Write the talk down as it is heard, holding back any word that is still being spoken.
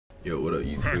Yo, what up,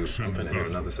 YouTube? I'm finna hit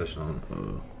another session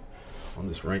on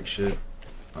this rank shit.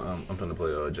 I'm finna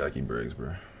play Jacqui Briggs,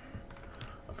 bro.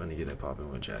 I'm finna get it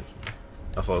popping with Jacqui.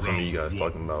 I saw some of you guys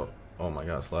talking about. Oh my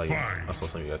god, it's lagging. I saw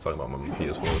some of you guys talking about my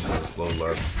PS4 was gonna explode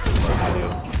last video.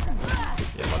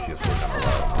 Yeah, my PS4 kinda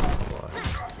loud.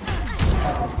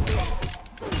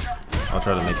 I'll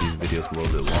try to make these videos a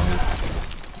little bit longer.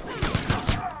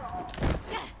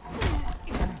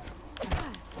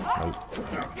 Nope.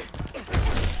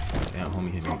 Damn,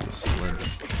 homie hit me with the sling.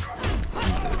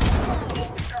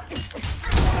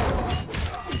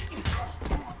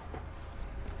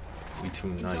 We too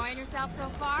nice. Enjoying yourself so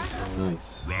far?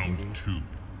 Nice. Round 2.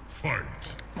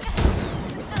 Fight.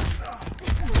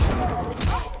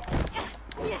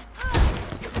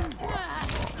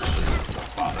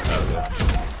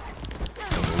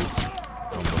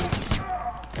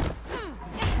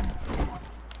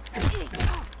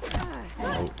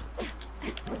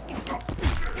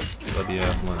 Stubby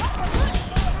ass line.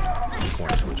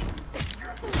 Corner switching.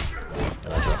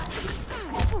 And I dropped the shit.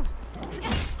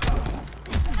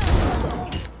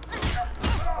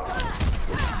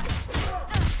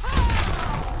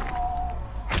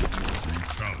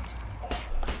 Brutality.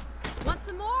 Want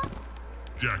some more?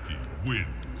 Jacqui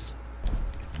wins.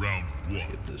 Round 1. Let's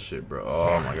get this shit, bro.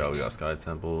 Oh my god, we got Sky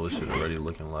Temple. This shit already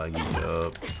looking laggy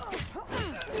up.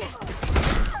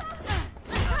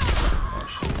 Oh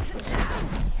shit.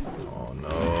 Oh no.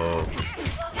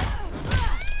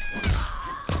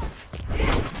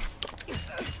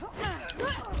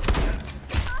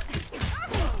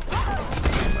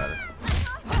 Doesn't matter.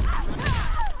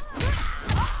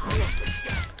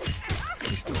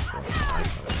 He's still fucking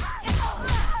nice.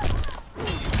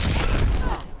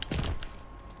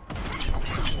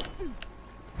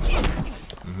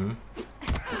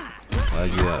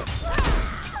 Laggy ass.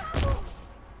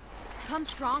 Come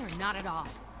strong or not at all.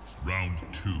 Round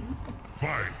 2.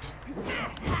 Fight.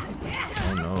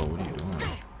 Oh no, what are you doing?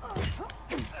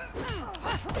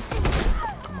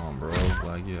 Come on, bro.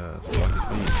 Laggy ass. Block your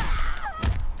feet.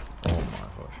 Oh my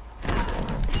fuck.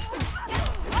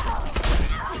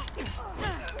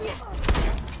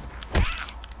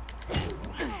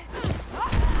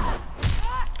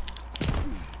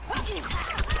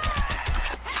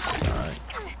 Alright.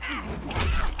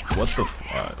 What the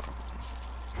fuck?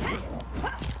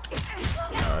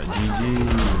 Alright, GG,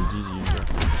 bro.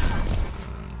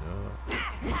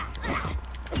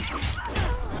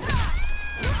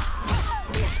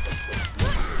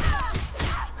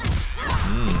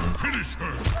 Finish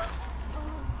her.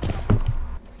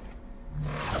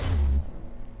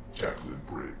 Jacqui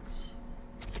Briggs.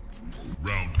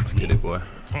 Round 1. Let's get it, boy.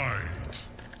 Fight.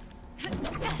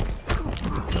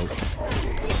 Nope.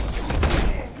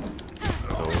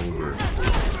 It's over.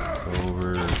 It's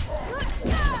over.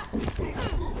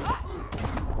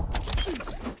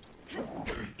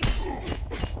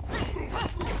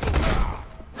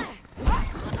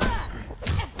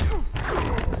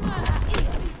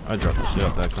 I dropped the shit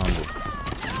out that combo.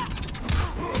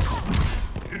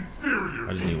 I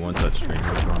just need one touch train.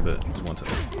 That's what I bet. It's one touch.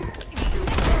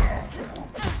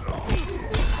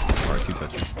 Alright, 2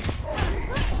 touches.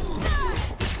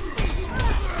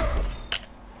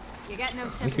 You got no I'm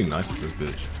sympathy. too nice with this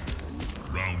bitch.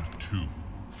 Round 2.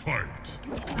 Fight.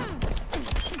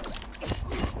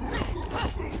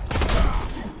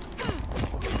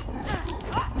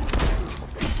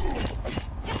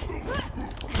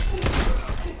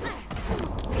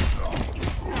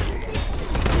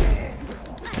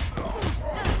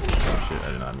 Oh shit, I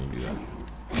did not mean to do that.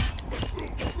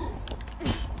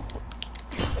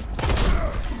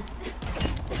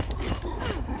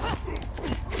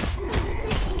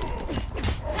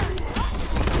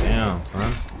 Damn,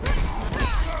 son.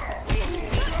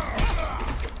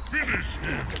 Finish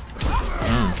him.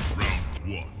 Round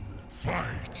 1.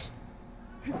 Fight.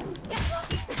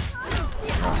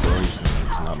 Oh, bro, you should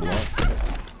not block.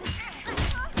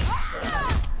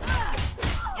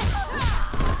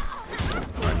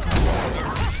 Alright,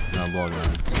 he's not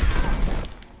blocking.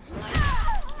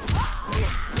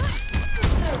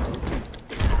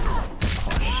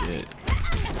 Oh shit.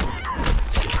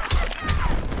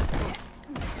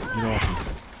 Get off me.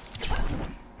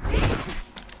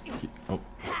 Oh.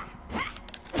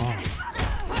 Oh.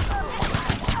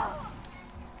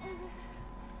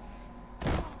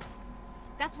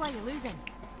 That's why you're losing.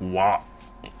 Wow.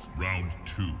 Round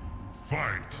 2.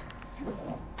 Fight.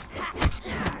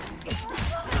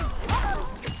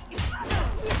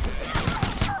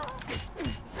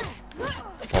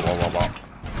 Wow, wow, wow, wow.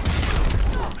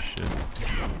 Oh shit.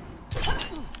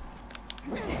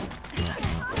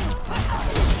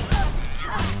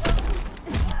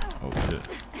 Oh shit.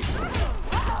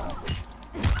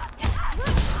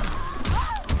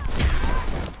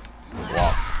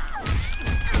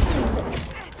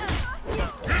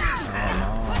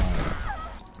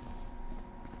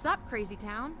 crazy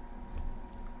town.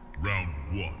 Round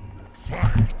 1.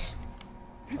 Fight.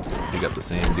 We got the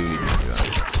same duty,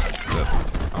 guys.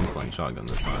 Except I'm playing shotgun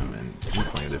this time, and he's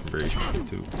playing a different variation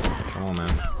too. Come on, man.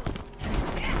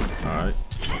 Alright.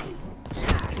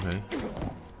 Okay.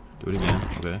 Do it again.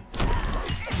 Okay.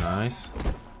 Nice.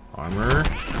 Armor.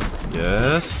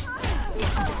 Yes.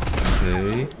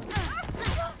 Okay.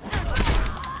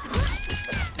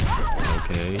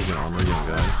 Okay, he's gonna armor again,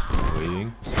 guys.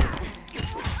 Waiting.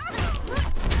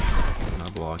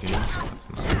 Not blocking. That's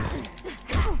nice.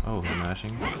 Oh, he's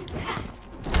mashing. Oh.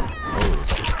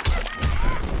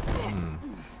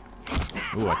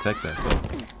 Ooh, I teched that though.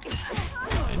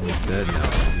 And he's dead now.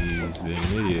 He's being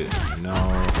an idiot. No,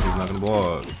 he's not gonna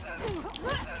block.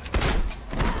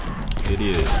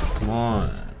 Idiot. Come on.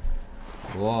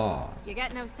 Block. You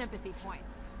get no sympathy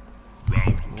points.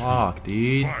 Round 2. Block,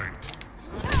 dude. Fight.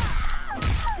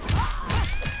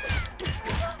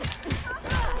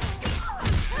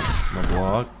 My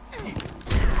block.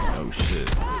 Oh shit.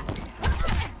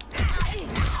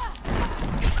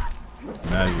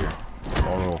 I'm out of here.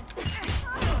 Oral.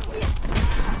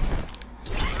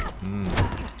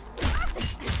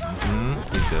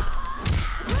 He's dead.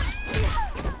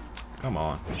 Come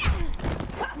on. Bitch.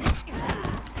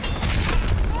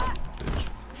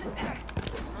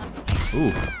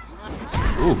 Oof.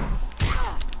 Oof.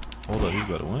 Hold up, he's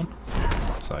about to win.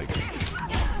 Psych.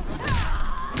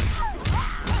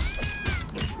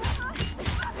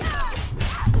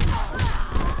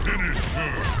 Finish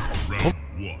her. Round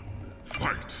 1.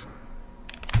 Fight.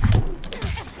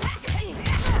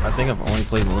 I think I've only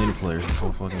played Melina players this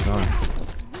whole fucking time.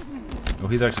 Oh,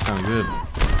 he's actually kind of good.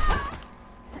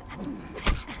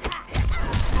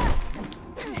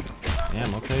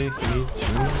 Damn, okay, see?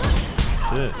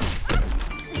 Shit.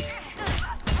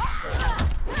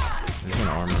 He's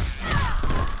gonna armor.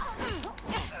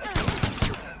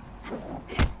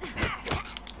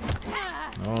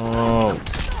 No.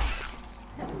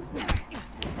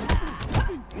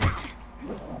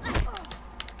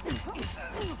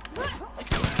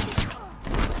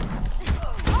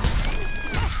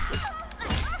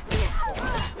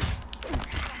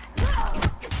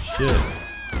 Shit.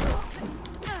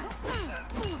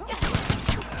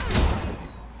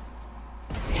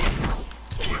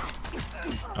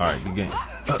 Alright, good game.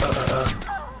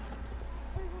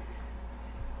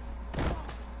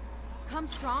 Come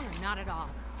strong or not at all.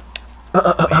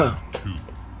 Round 2.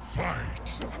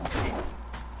 Fight.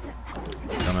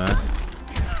 Dumbass.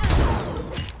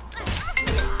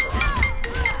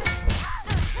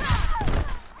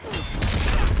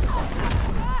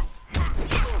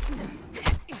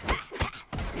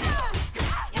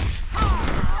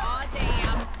 Aw,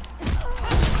 damn.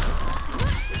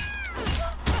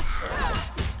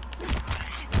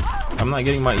 I'm not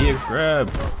getting my EX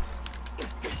grab.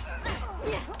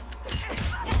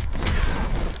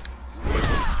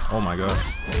 Oh my god.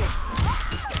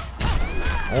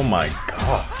 Oh my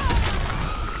god.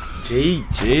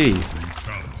 GG.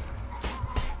 Brutality.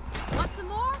 Want some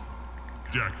more?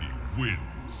 Jacqui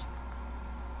wins.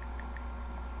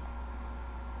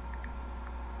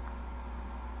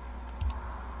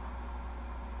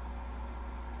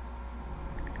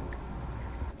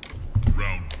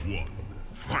 Round 1.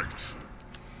 Fight.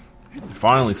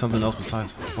 Finally, something else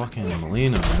besides fucking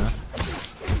Melina, man.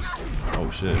 Oh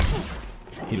shit.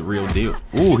 He the real deal.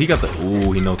 Ooh, he got the.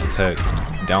 Ooh, he knows the tech.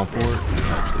 Down for it. It's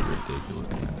actually ridiculous.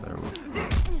 The anti-roll.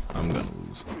 I'm gonna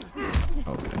lose.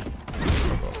 Okay.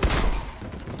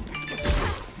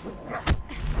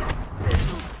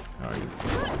 Alright.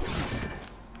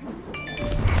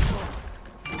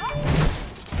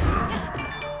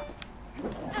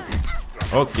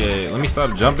 Okay, let me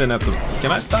stop jumping at the.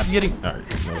 Can I stop getting? Alright,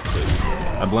 notification.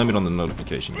 I blame it on the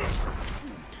notification, guys.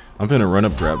 I'm gonna run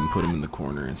up, grab him, put him in the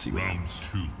corner, and see what Round happens.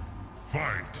 2.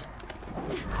 Fight.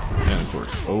 And of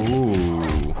course.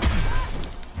 Oh.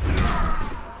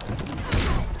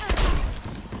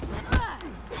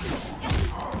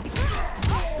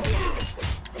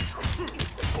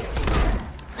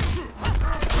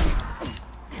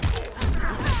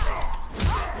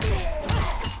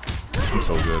 I'm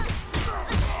so good.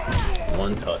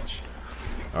 One touch.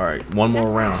 All right, one more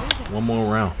round. One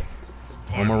more round.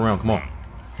 One more round. Come on.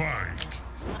 Fight.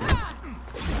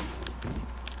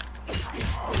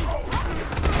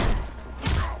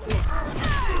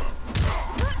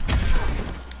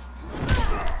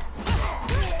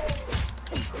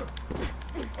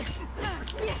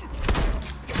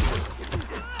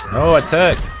 No, I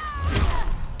teched.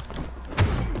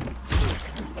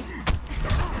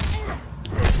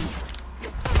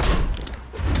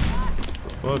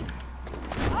 Fuck.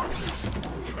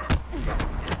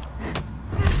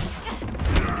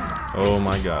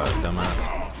 god, dumbass.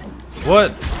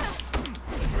 What?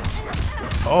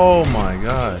 Oh my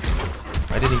god.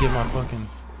 I didn't get my fucking...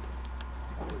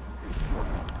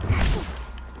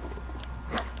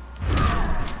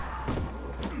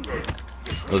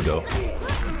 Let's go.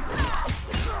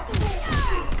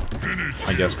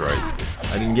 I guessed right.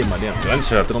 I didn't get my damn gun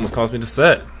shaft. It almost cost me the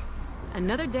set.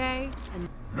 Another day. And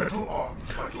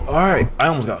Alright, I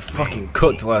almost got fucking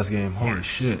cooked last game. Holy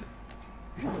shit.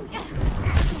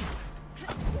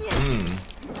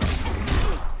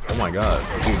 Oh my god.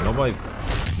 Dude, nobody's...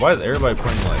 Why is everybody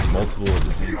playing like multiple of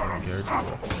the same fucking characters?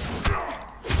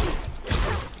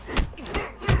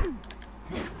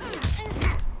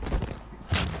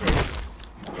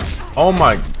 Oh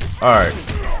my... Alright.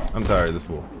 I'm tired of this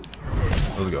fool.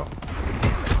 Let's go.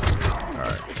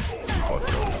 Alright. You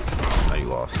fucked up. Now you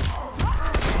lost.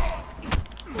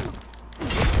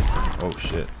 Oh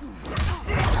shit.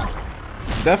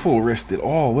 That fool risked it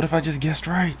all. What if I just guessed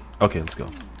right? Okay, let's go.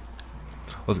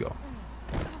 Let's go.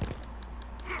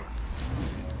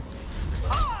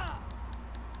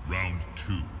 Round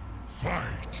 2.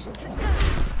 Fight.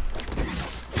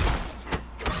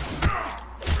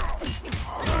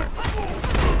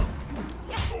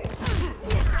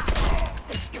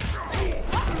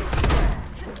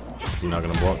 Is he not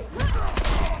gonna block?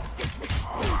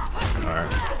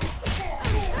 Alright.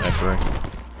 X-ray.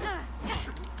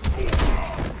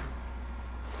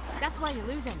 that's why you're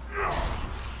losing.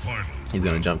 Final. He's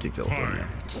gonna jump kick teleport now.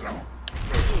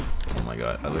 Oh my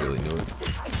god, I literally knew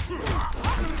it.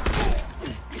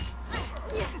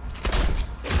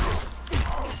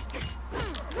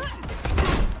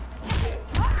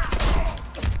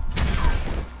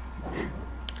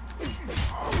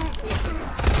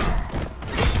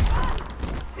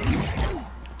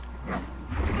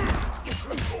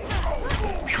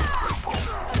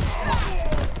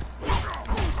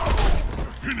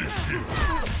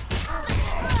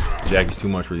 Jacqui's too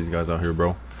much for these guys out here,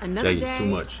 bro. Another Jacqui's day, too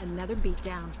much. another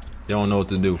beatdown. They don't know what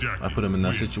to do. I put them in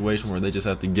that situation where they just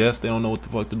have to guess. They don't know what the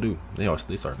fuck to do.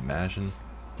 They start mashing.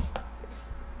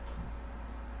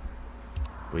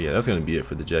 But yeah, that's gonna be it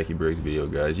for the Jacqui Briggs video,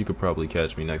 guys. You could probably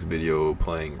catch me next video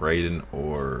playing Raiden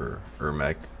or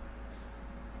Ermac.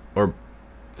 Or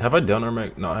have I done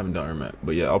Ermac? No, I haven't done Ermac.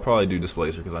 But yeah, I'll probably do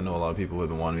Displacer because I know a lot of people have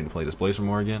been wanting me to play Displacer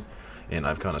more again. And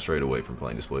I've kind of strayed away from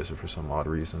playing Displacer for some odd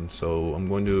reason. So I'm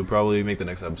going to probably make the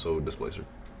next episode Displacer.